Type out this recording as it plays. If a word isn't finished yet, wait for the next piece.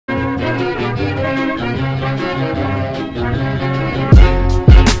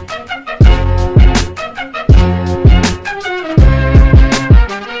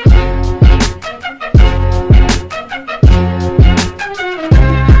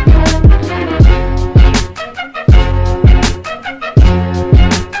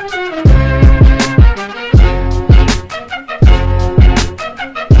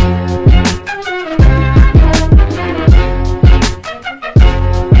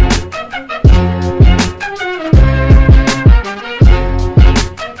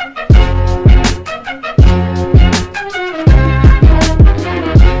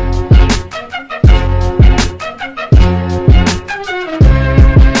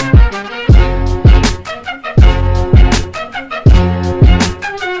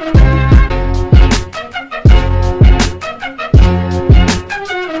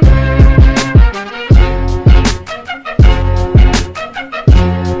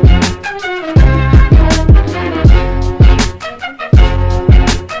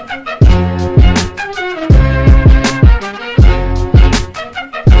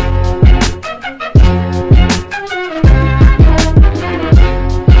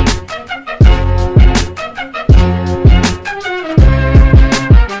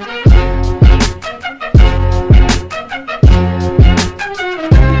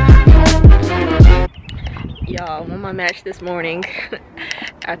this morning.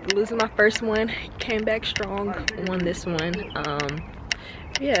 After losing my first one, came back strong, won this one.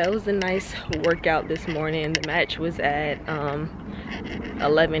 Yeah, it was a nice workout this morning. The match was at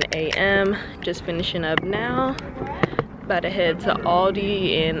 11 a.m. Just finishing up now. About to head to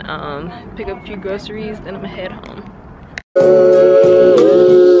Aldi and pick up a few groceries, then I'm gonna head home.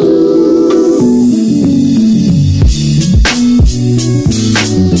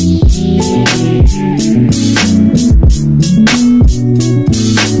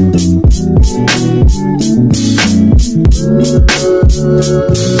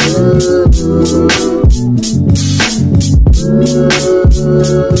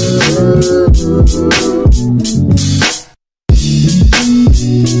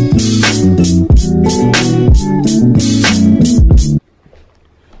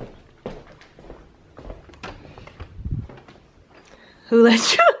 Who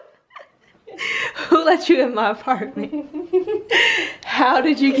let you in my apartment? How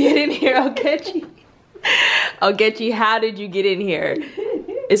did you get in here? I'll get you. How did you get in here?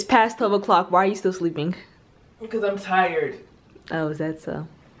 It's past 12 o'clock. Why are you still sleeping? Because I'm tired. Oh, is that so?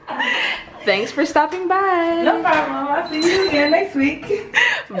 Thanks for stopping by. No problem. I'll see you again next week.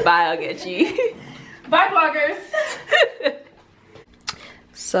 Bye, I'll get you. Bye, vloggers.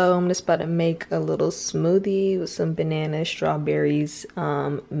 So I'm just about to make a little smoothie with some bananas, strawberries,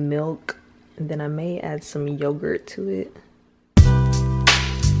 milk, and then I may add some yogurt to it.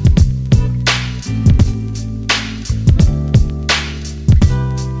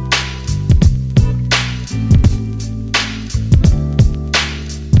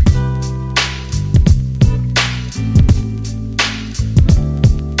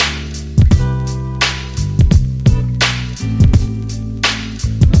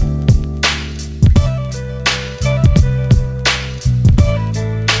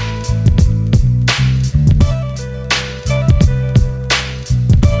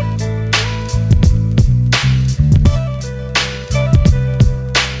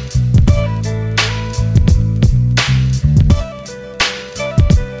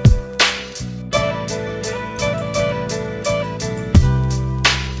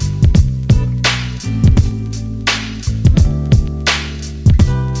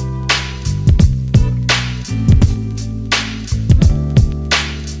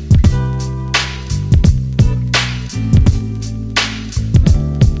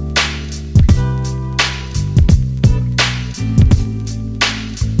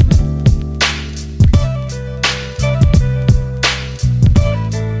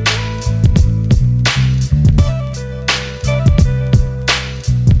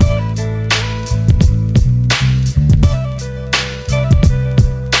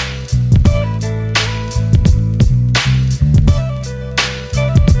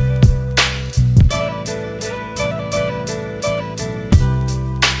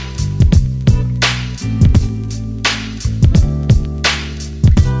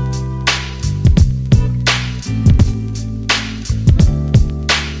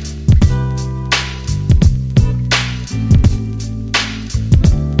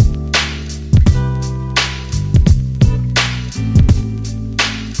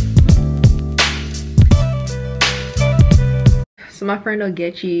 So my friend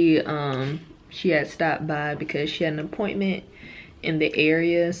Ogechi, she had stopped by because she had an appointment in the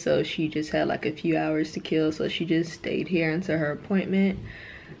area, so she just had like a few hours to kill, so she just stayed here until her appointment.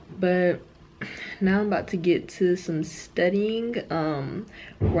 But now I'm about to get to some studying.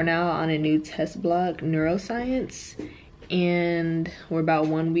 We're now on a new test block, neuroscience, and we're about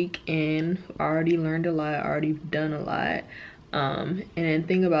 1 week in. I already learned a lot, already done a lot. And the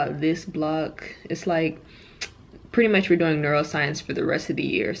thing about this block, it's like pretty much we're doing neuroscience for the rest of the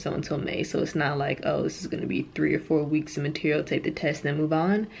year, so until May. So it's not like, oh, this is going to be 3 or 4 weeks of material, take the test, then move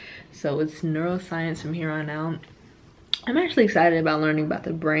on. So it's neuroscience from here on out. I'm actually excited about learning about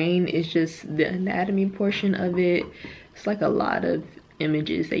the brain. It's just the anatomy portion of it. It's like a lot of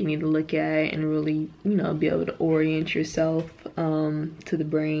images that you need to look at and really, you know, be able to orient yourself to the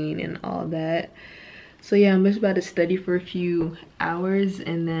brain and all that. So yeah, I'm just about to study for a few hours,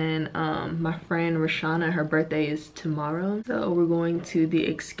 and then my friend Rashana, her birthday is tomorrow, so we're going to the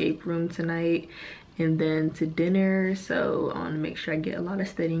escape room tonight and then to dinner. So I want to make sure I get a lot of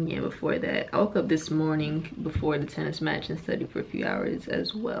studying in before that. I woke up this morning before the tennis match and studied for a few hours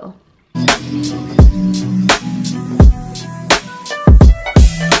as well.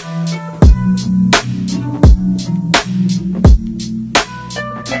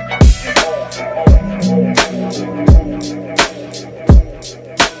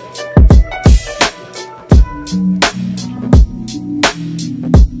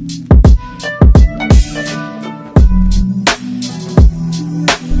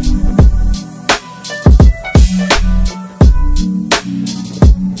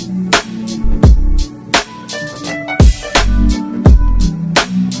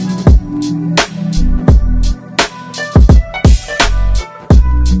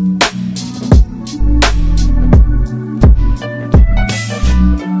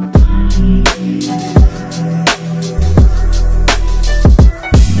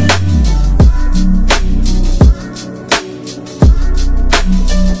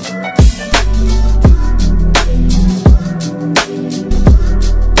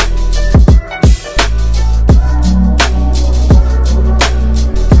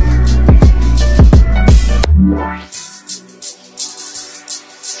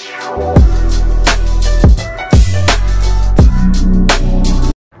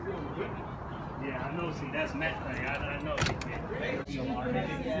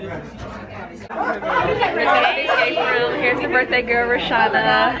 birthday girl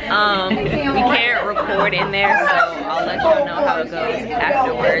Rashana. We can't record in there, so I'll let y'all know how it goes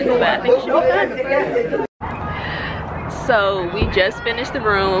afterwards, but I think it should be fun. So we just finished the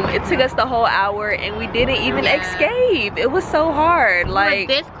room. It took us the whole hour and we didn't even escape. It was so hard. Like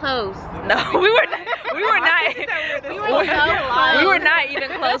this close. No, we were not even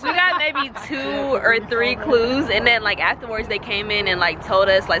close. We got maybe 2 or 3 clues, and then like afterwards they came in and like told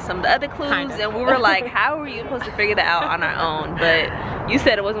us like some of the other clues, and we were like, how are you supposed to figure that out on our own? But you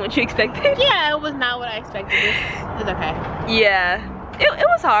said it wasn't what you expected. Yeah, it was not what I expected. It's okay. Yeah, it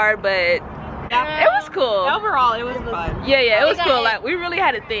was hard, but it was cool. Overall, it was fun. Yeah, it was cool. Like, we really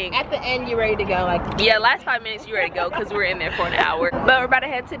had to think. At the end, you ready to go? Like, yeah, last 5 minutes, you ready to go because we were in there for an hour. But we're about to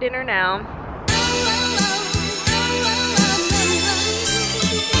head to dinner now.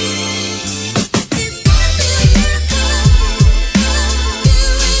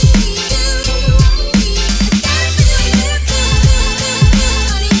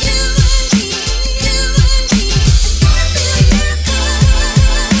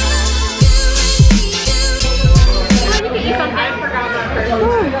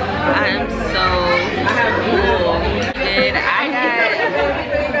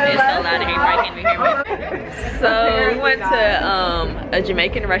 So we went to a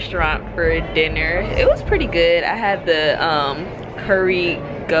Jamaican restaurant for dinner. It was pretty good. I had the curry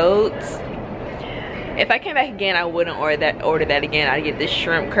goats. If I came back again, I wouldn't order that again. I'd get the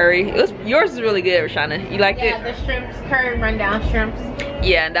shrimp curry. Yours is really good, Rashana. You liked it? Yeah, the shrimps, curry rundown shrimps.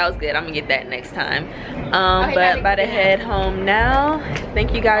 Yeah, that was good. I'm gonna get that next time. But about to head home now.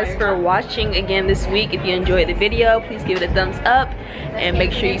 Thank you guys for watching again this week. If you enjoyed the video, please give it a thumbs up and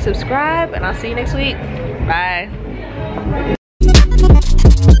make sure you subscribe, and I'll see you next week. Bye.